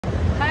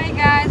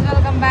guys,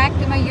 welcome back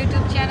to my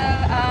YouTube channel.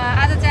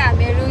 आज चाहिँ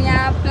हामीहरु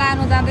यहाँ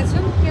प्लानो जाँदै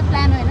छौं. के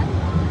प्लानो हैन?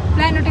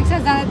 प्लानो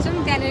टेक्सास जाँदै छौं.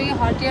 त्यहाँनेरि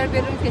हट एयर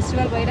बेलुन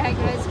फेस्टिभल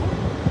भइरहेको रहेछ.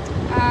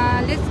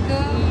 Let's go.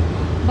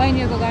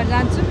 बहिनीहरुको घर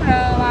जान्छौं र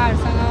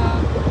उहाँहरुसँग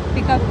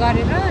पिकअप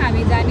गरेर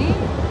हामी जाने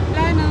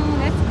plano.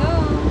 Let's go.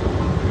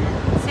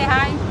 Say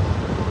hi.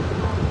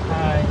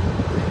 Hi.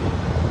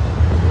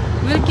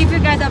 We'll keep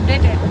you guys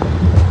updated.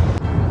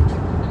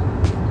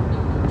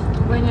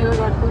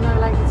 बहिनीहरुको घर पुग्नको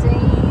लागि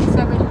चाहिँ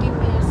 17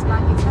 minutes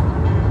बाँकी छ.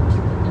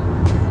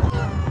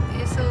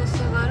 यसो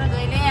उसो गरेर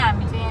जहिले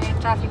हामी चाहिँ यहाँ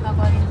ट्राफिकमा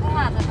परिन्छ.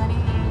 आज पनि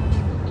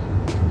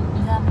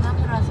जाम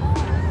नपुरा छ.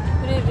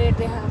 पुरै रेड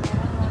देखाएको.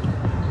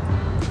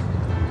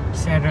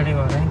 स्याटरडे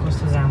भएर नि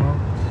कस्तो जाम हो.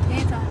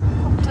 त्यही त.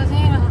 कस्तो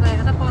चाहिँ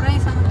हेरेर त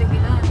परैसम्म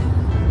देखिन्छ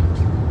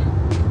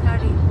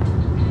गाडी.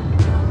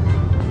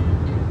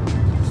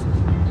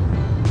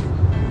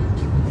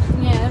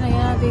 यहाँ हेर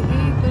यहाँदेखि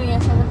पुरै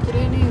यहाँसम्म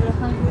पुरै नै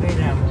पुरै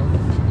जाम हो.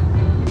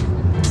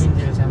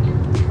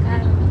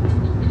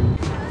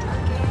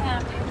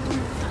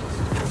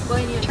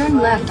 Turn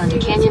left onto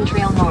Canyon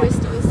Trail North.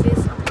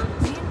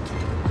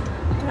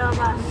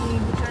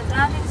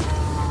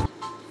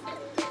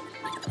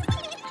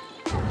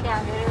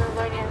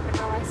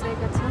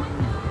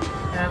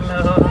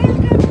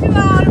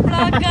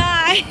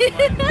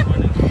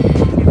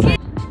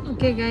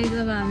 Okay guys,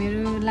 अब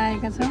हामीहरु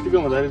लागेका छौं.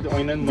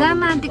 जहाँ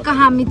माथिको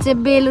हामी चाहिँ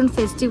बेलुन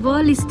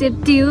फेस्टिभल स्टे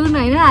ट्युन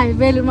हैन. हामी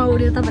बेलुनमा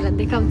उडेर तपाईहरुलाई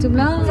देखाउँछौं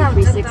ल.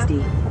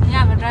 360.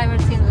 यहाँ ड्राइभर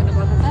चेन्ज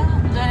गर्नुपर्छ त.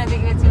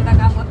 जनेदेखि चिन्ता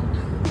काम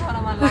गर्न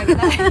मन लागेन.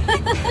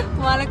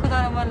 उहाँलाई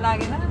कुदाउन मन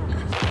लागेन.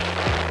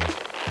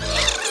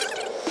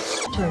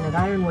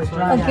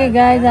 ओके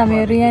गाइज,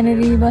 हामीहरु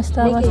यहाँनेरि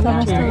बस्दा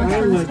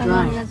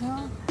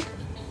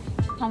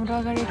हाम्रो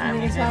अगाडि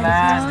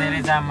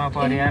धेरै जाममा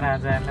पर्यो यार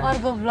आज.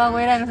 अर्को भ्लग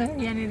भइरहेको छ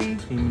यहाँनेरि.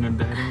 3 मिनेट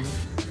धेरै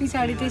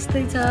पछाडि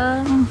त्यस्तै छ.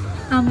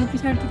 हाम्रो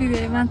पछाडि त्यति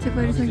धेरै मान्छे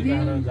परिसक्यो.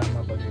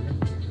 जाममा पर्यो.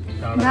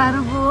 गाह्रो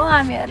भयो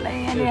हामीहरूलाई.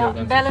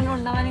 यहाँनिर बेलुन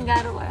उड्न पनि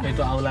गाह्रो भयो.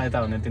 यता आउला यता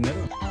हुने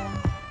तिनीहरु.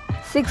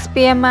 6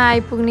 PM मा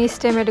आइपुग्ने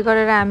इस्टिमेट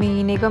गरेर हामी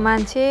हिँडेको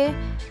मान्छे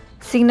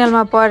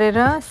सिग्नलमा परेर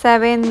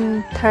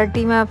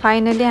 7:30 मा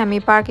फाइनली हामी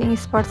पार्किङ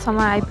स्पटसम्म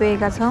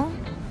आइपुगेका छौं.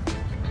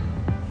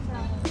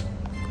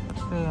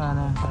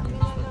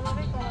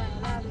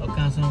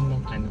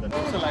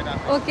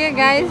 ओके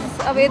गाइज,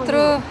 अब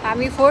यत्रो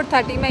हामी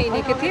 4:30 मा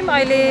हिँडेको थियौँ.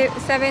 अहिले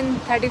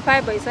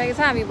 7:35 भइसकेको छ.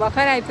 हामी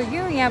भर्खर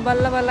आइपुग्यौँ. यहाँ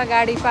बल्ल बल्ल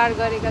गाडी पार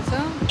गरेका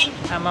छौँ.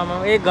 आमामा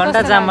 1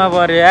 घण्टा जाममा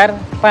पर्यो यार.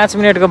 5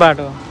 मिनेटको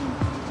बाटो.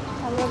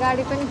 हाम्रो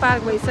गाडी पनि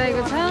पार्क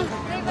भइसकेको छ.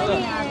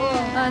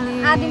 अनि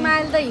आधी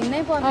माइल त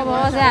हिँड्नै पर्छ. अब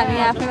अझै हामी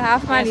आफ्नो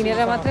हाफ माइल हिँडेर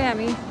मात्रै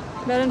हामी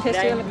बेलुन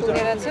फेस्टिभल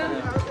पुगेर छौँ.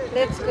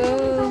 Let's go.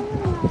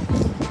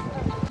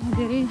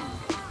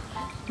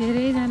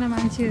 धेरैजना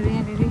मान्छेहरू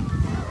यहाँनिर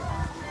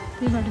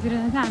त्यही बाटोतिर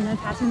जान्छ. हामीलाई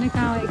थाहा छैन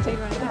कहाँ एक्ज्याक्ट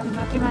भनेर. हामी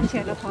मात्रै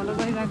मान्छेहरूलाई फलो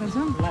गरिरहेको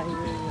छौँ.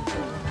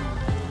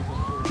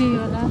 त्यही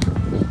होला.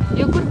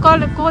 यो कुन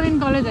कोलिन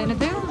कलेज होइन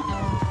त्यो?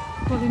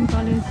 कोलिन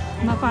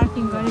कलेजमा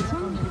पार्किङ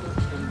गरेछौँ.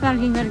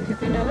 पार्किङ गरेको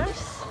 $50.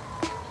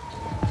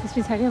 त्यस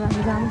पछाडि अब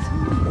हामी जान्छौँ.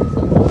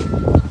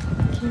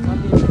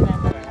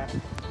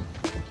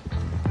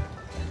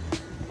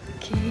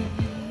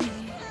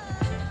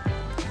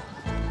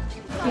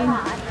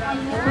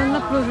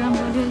 प्रोग्राम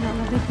गरेर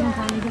देख्न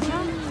थालेको छ.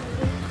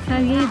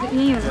 सायद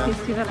यही हो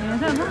फेस्टिभल होइन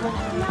त.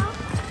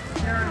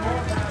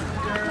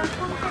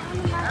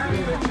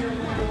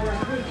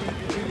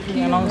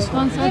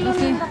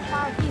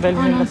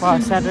 अब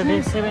Saturday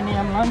 7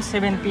 AM lunch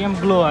 7 PM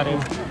glow अरे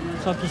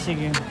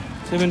सकिसक्यो.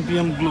 7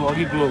 PM ग्लो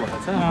अघि ग्लो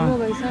भएछ.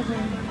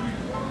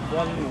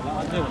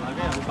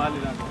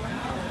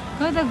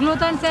 खै त ग्लो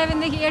त 7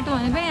 देखि 8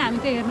 भने पनि हामी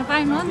त हेर्न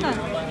पाएन हो नि त.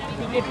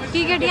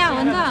 टिकट यहाँ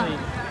हो नि त.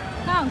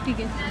 कहाँ हो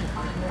ticket?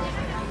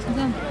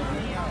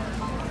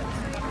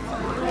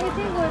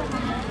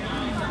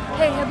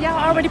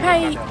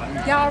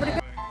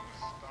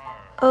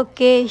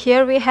 Okay,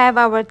 here we have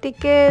our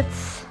tickets.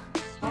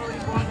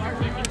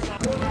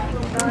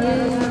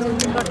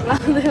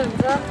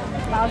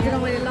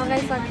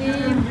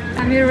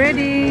 हामी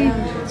रेडी.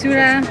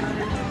 चुरा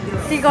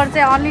टिकट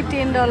चाहिँ only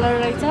 $10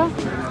 रहेछ.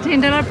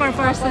 $10 per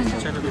person.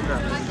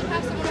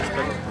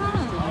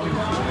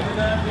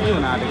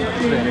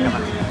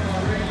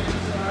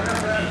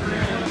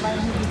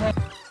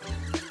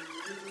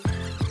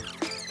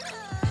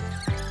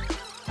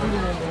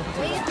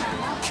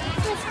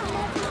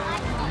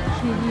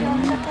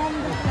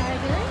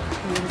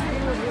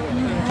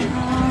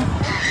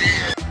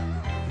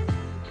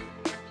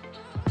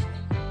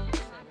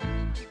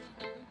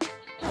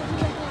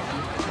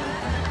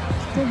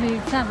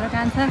 हाम्रो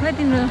कान्छा खै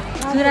तिम्रो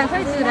चुरा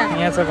खै चुरा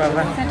यहाँ छ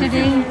घरमा.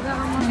 स्याटरडे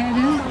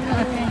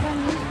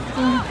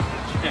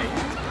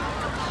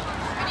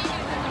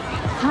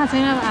थाहा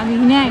छैन. अब हामी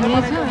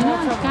हिँडेछौँ होइन.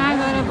 कहाँ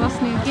गएर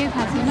बस्ने के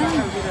थाहा छैन.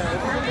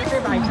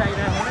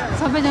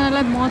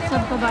 सबैजनालाई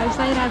महोत्सवको भाइब्स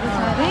आइरहेको छ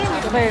अरे.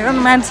 हेर न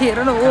मान्छे हेर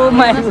न. ओ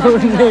माइ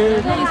गॉड.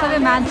 सबै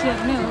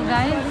मान्छेहरू नै हो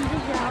गाइस.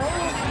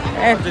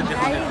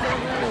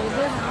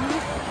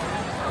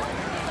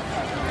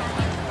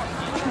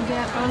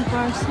 all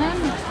person.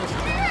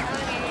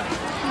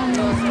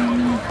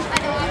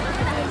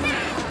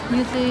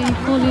 यो चाहिँ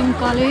कोलिन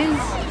कलेज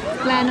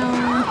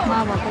प्लानोमा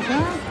भएको छ।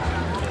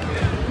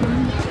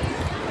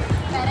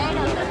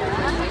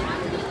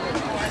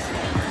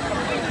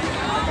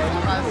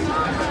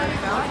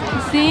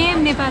 सेम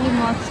नेपाली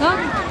महोत्सव।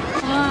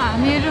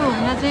 हामीहरू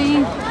हुन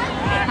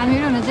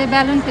चाहिँ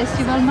बेलुन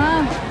फेस्टिभलमा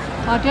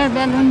हट एयर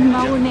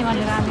बेलुनमा उड्ने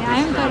भनेर हामी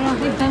आयौँ, तर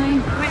एकदमै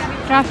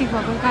ट्राफिक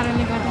भएको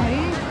कारणले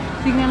गर्दाखेरि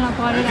सिग्नलमा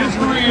परेर हामी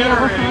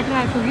अवस्था मात्रै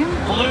आइपुग्यौँ।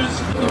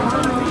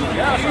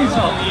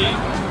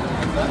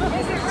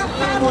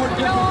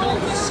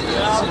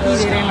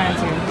 धेरै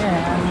मान्छे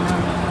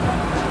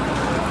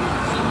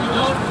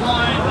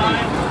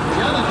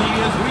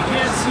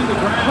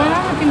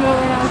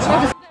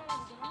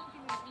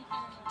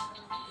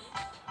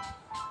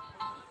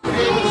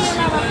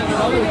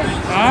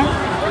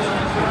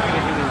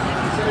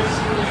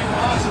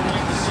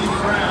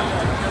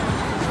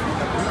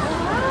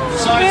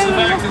Besides the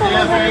fact that the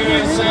FAA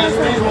says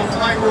visual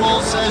flight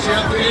rules says you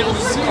have to be able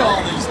to see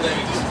all these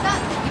things.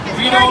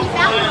 We don't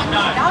fly at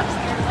night.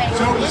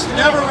 So it was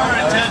never our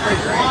intent to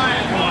fly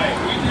at night.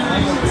 We do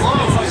these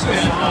flows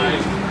at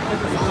night.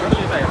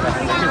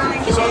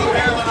 So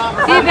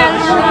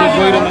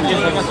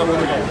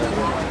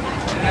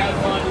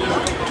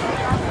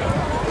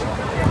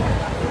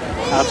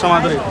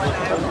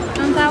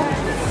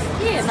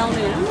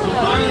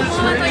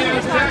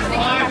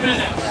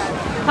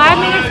Five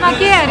minutes में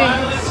क्या है रे?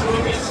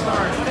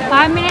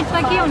 5 minutes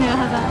में क्या होने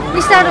वाला था?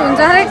 Start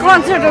होने है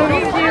concert हो रही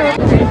है।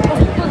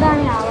 तो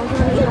दानी आवाज़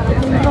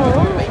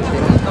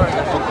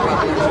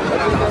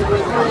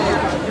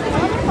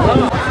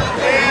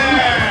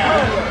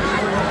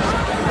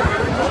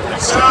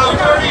So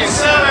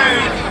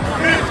 37,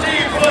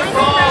 50-foot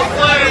tall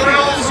flight of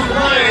rails and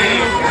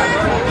plane.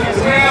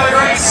 We have a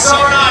great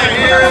summer night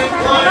here in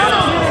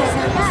Plano.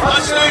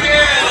 Let's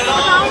begin and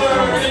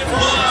onward in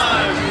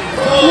 5,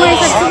 4,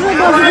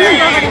 3,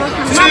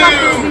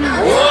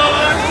 2, 1,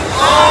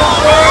 onward!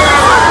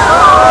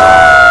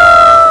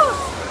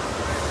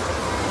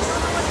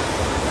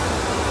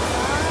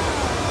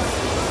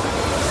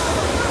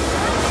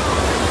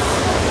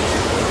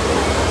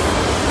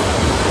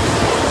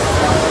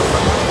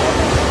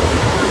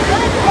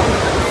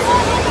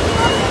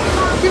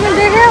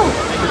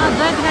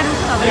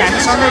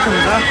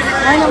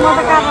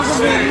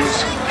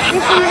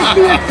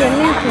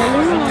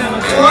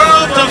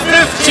 Well, to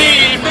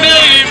 15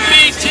 million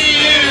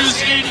BTUs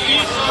in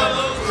each of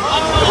those.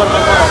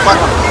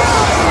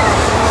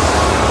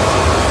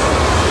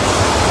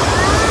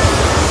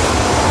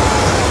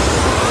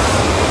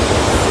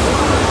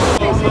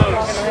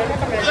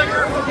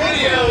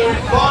 Video in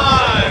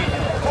 5,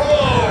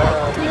 4,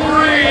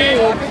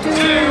 3,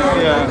 2,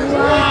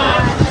 1.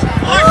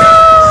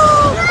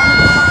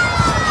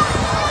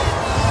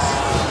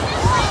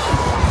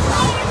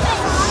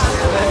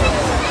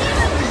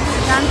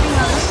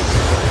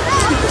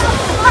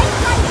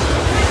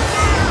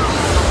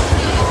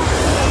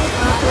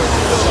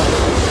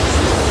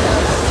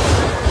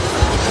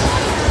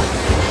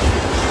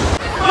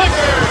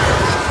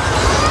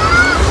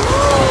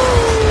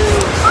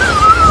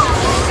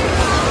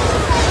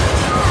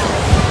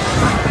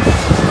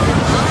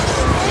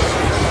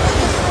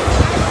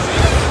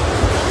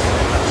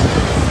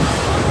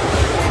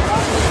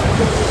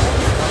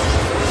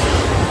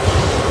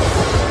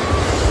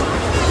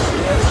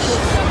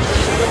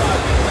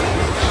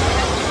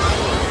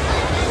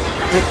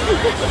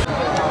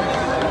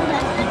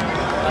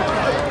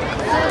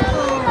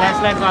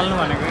 Flashlight वालों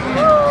वाले को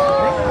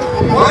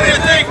What do you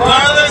think,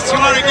 pilots? You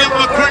want to give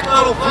them a quick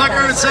little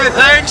flicker and say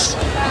thanks?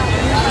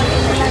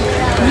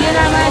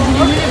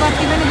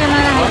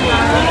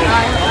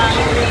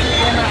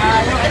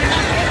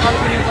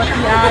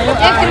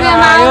 एक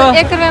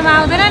रुपैयाँमा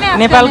आउँदैन नि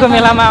नेपालको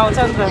मेलामा आउँछ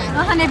नि त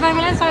नेपाल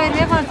मेला 100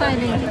 रुपैयाँ पर्छ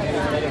अहिले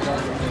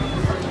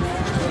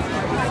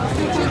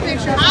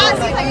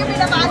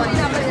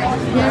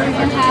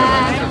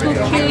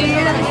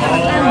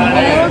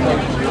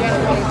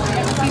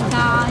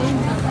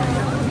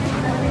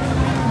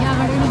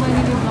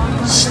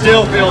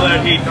Still feel that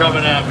heat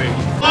coming at me.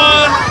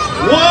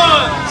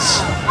 Ones,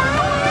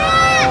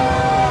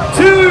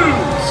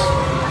 twos,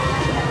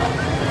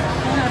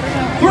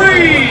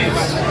 threes,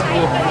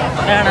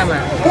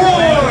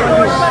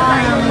 fours,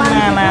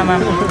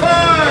 5,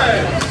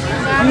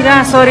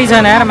 निराशरी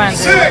छन् यार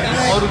मान्छे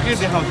 6,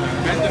 7,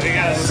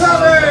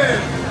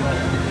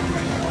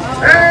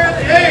 and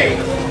 8.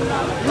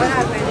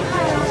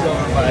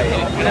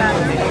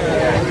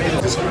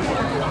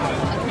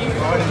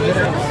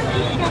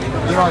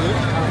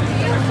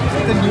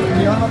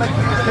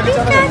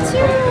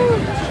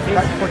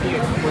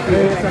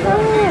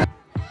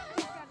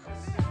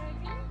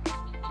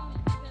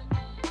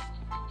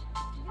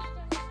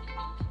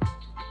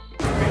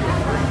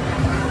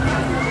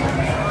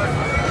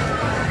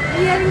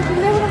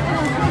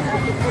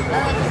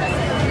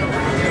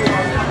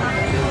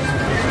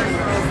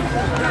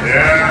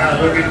 Yeah,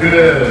 looking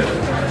good.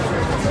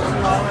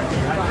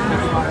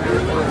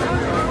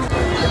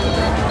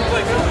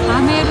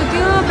 हामीहरू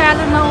त्यो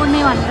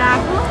उड्ने भनेर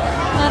आएको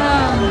तर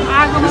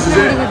आगो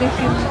मात्रै उडेको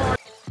देखियो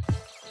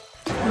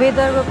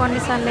वेदरको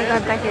कन्डिसनले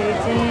गर्दाखेरि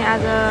चाहिँ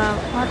आज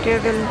हट एयर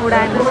बेलुन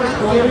उडाएन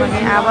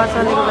किनभने हावा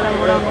चलेको बेला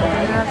उडाउनु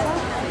हुँदैन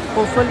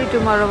होपफुली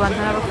टुमरो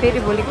भन्छन् अब फेरि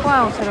भोलि को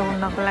आउँछ र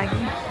उड्नको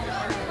लागि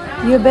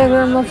यो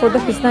ब्याकग्राउन्डमा फोटो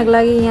खिच्नको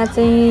लागि यहाँ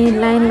चाहिँ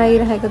लाइन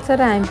लागिरहेको छ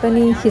र हामी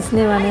पनि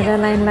खिच्ने भनेर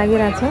लाइन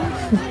लागिरहेको छ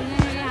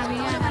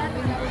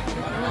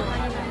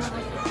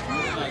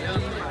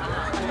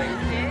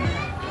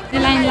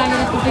लाइन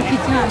लागेर फोटो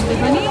खिच्छ हामीले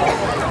पनि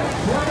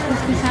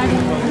त्यस पछाडि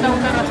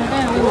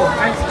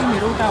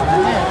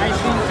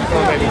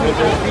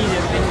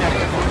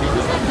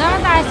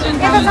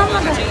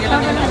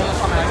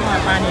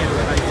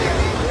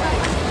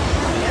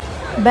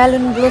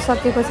ब्यालुन ग्लो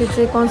सकेपछि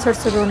चाहिँ कन्सर्ट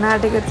सुरु हुन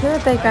आँटेको थियो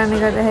त्यही कारणले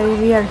गर्दाखेरि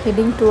we are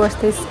heading towards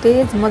the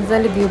stage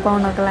मजाले भ्यू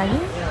पाउनको लागि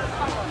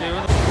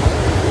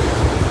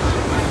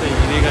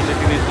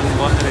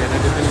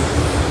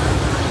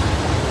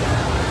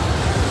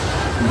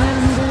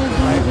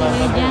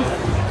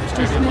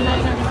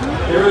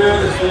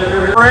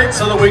Break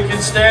so that we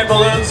can stand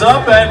balloons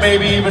up and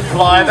maybe even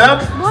fly them.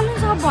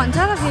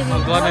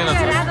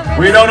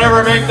 We don't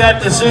ever make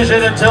that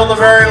decision until the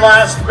very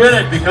last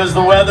minute because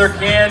the weather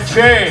can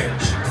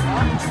change.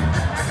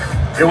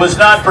 It was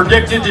not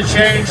predicted to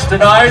change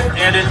tonight,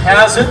 and it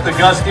hasn't. The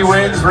gusty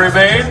winds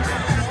remain.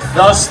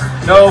 Thus,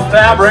 no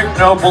fabric,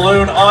 no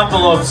balloon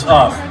envelopes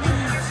up.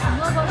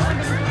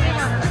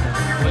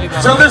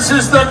 So this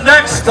is the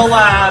next to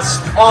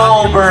last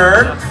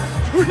Allbird.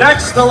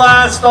 Next to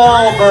last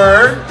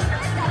Allbird.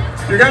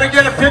 You're going to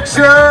get a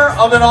picture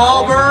of an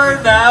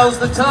Allbird. Now's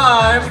the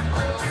time.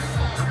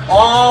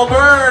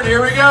 Allbird,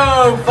 here we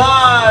go.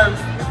 5,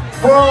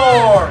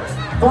 4,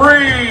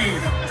 3,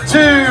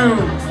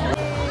 2.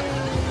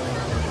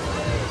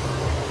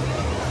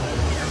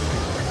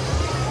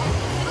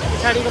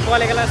 पछाडिको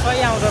पलेकोलाई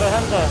सही आउँदो रहेछ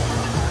नि त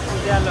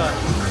उज्यालो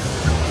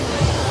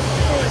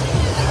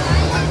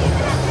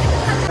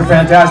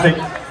Fantastic.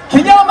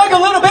 Can y'all make a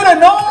little bit of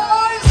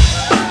noise?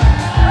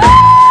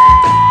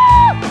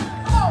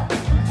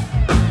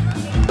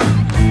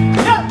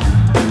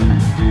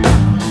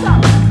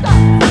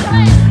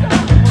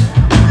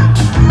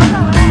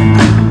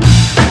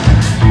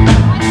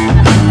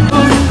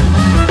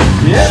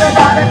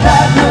 Everybody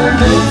clap your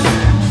hands.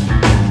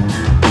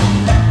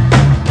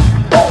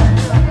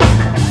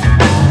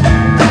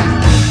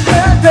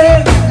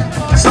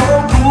 So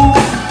cool.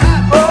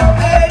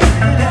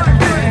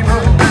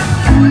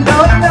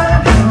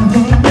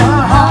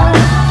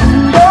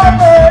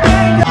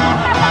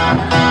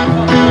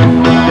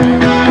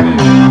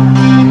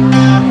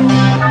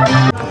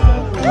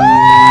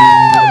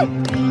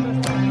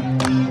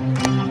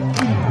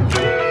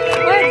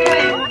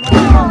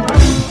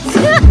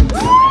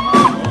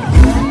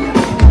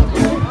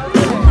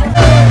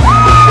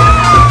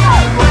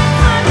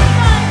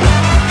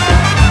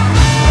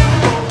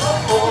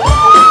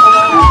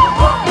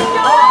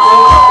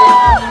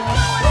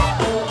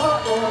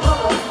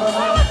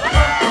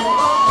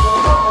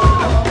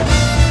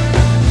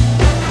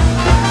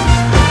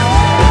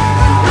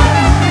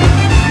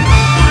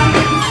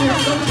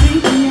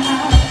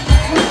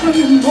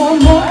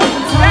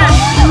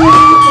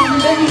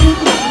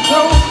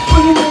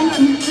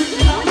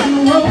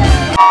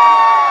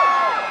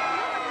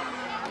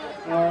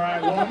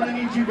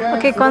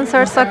 Okay,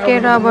 concert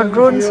सकेर अब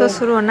drone show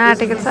सुरु हुन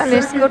आँटेको छ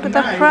let's go to the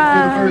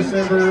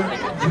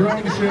front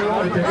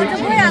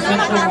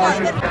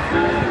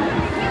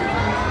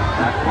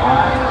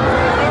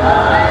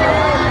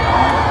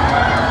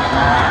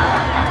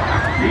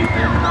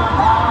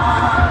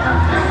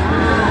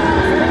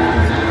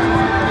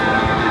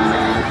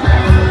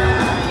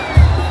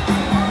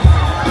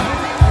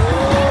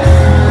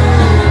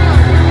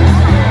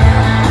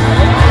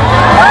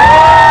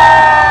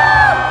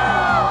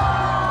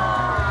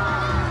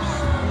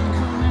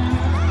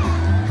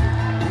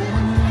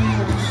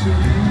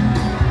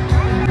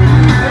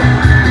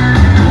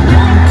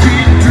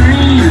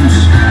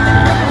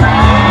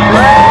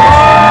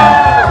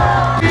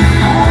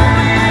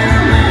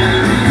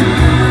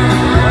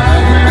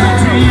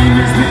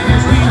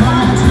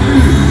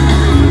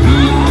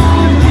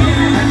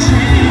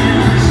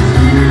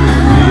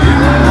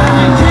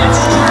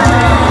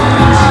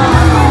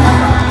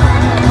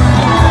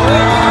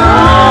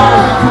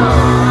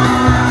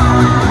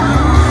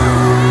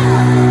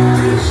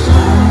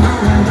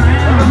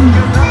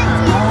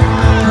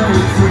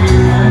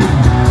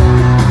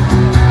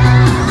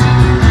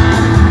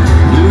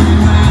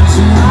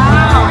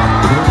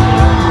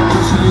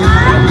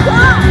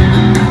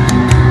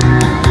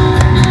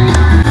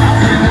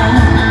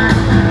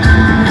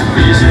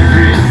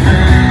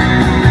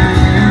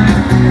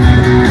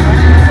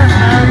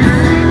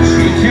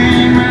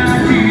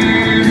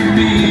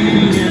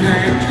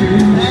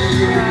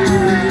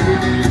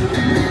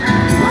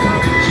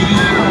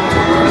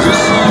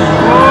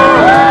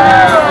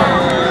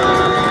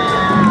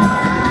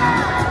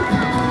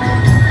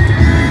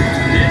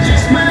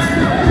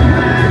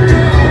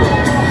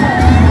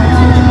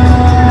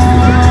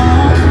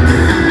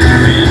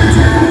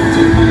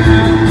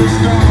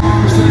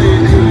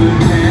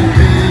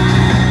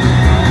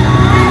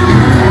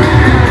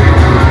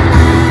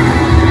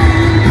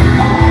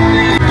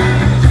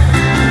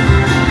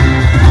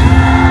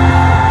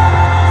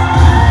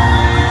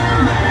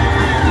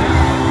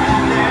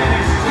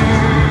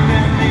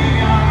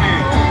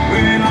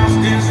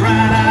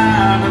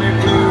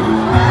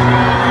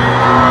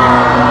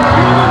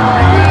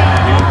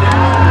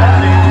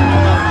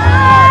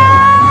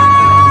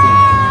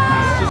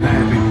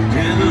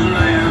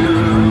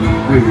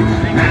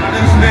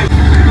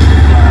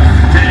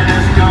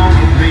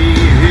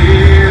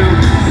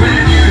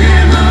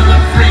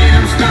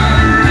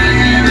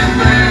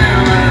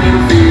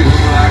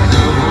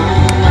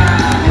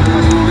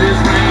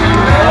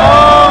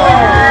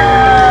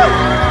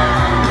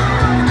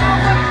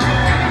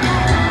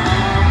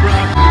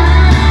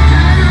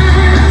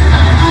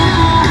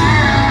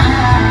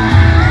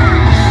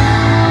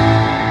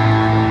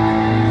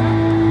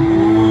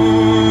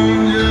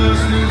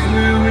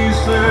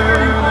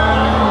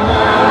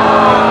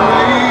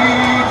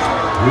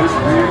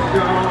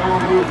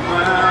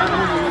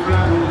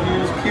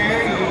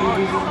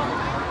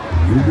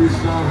You'll be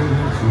sorry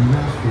that you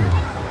lost me.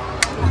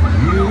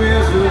 You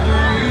miss the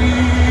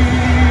dream.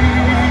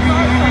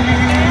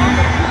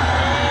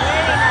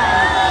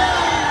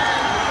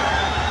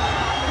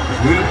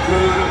 We'll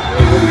put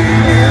a bullet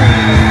in your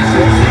ass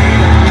and see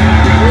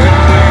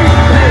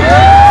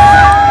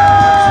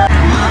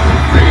I'm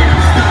afraid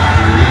I'm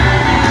starting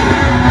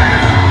around.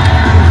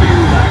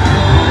 Feel like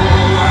the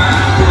whole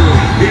wide world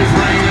is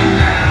raining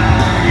down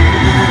on you.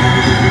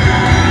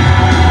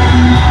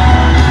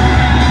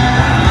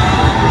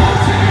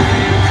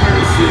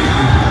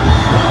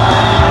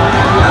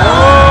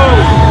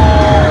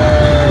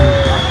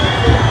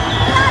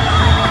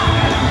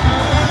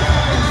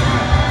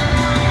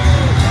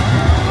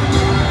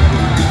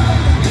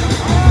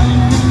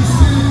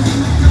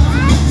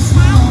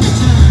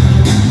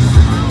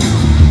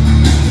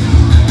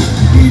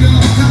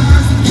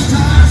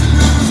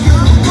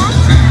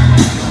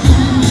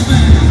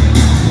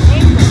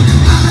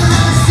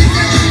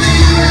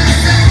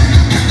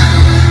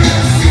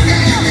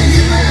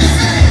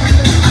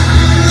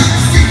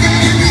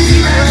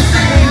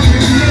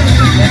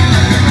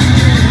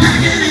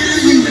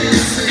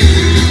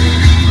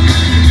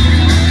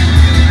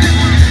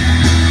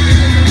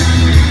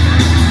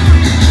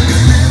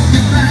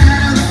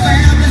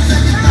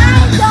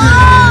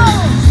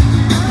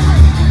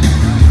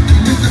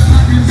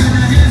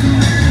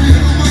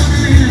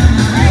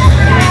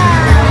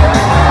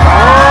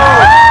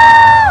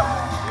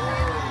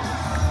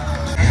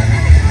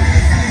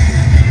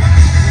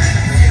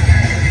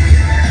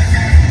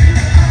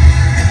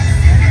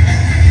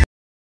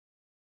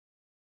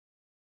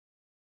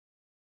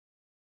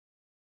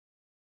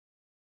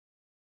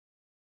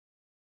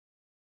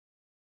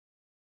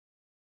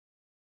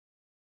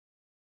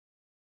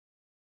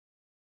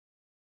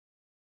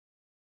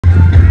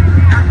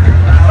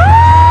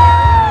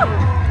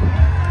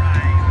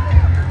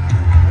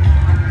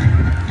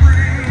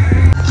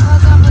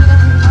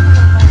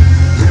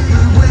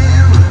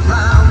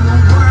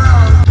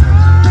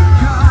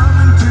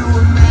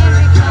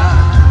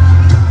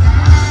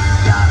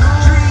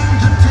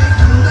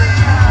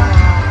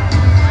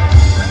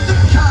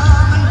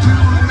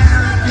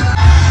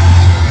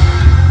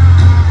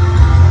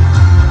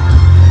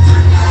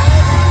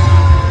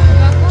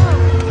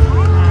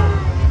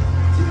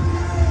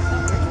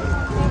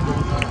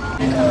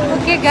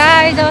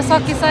 Guys अब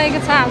सकिसकेको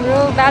छ हाम्रो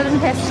ब्यालुन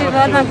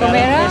फेस्टिभलमा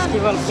घुमेर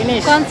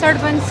concert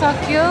पनि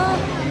सक्यो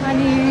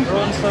अनि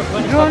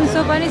drone so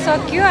पनि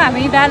सक्यो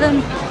हामी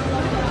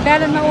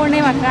ब्यालुनमा उड्ने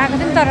भनेर आएको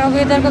थियौँ तर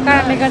वेदरको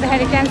कारणले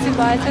गर्दाखेरि क्यान्सल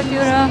भएछ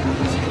त्यो र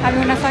हामी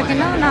उड्न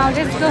सकेनौँ न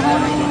त्यसको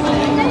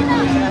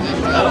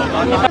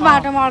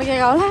बाटोमा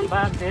अड्केको होला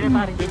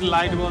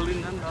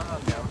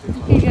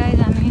गाइज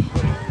हामी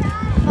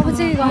अब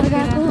चाहिँ घर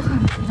गएको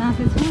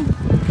जाँदैछौँ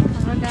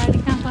हाम्रो गाडी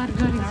कहाँ पार्क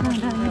गरेको छ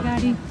अन्त हामी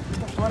गाडी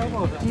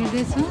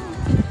हेर्दैछौँ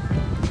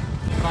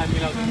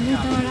हामीले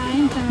तल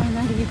आयौँ तर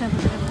गाडी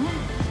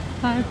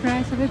यताबाट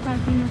प्रायः सबै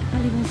पार्किङ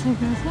खाली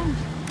भइसकेको छ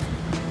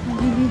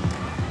अलिअलि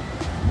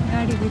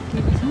गाडी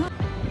भेटिएको छ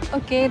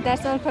okay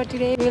that's all for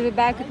today will be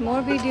back with more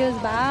videos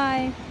by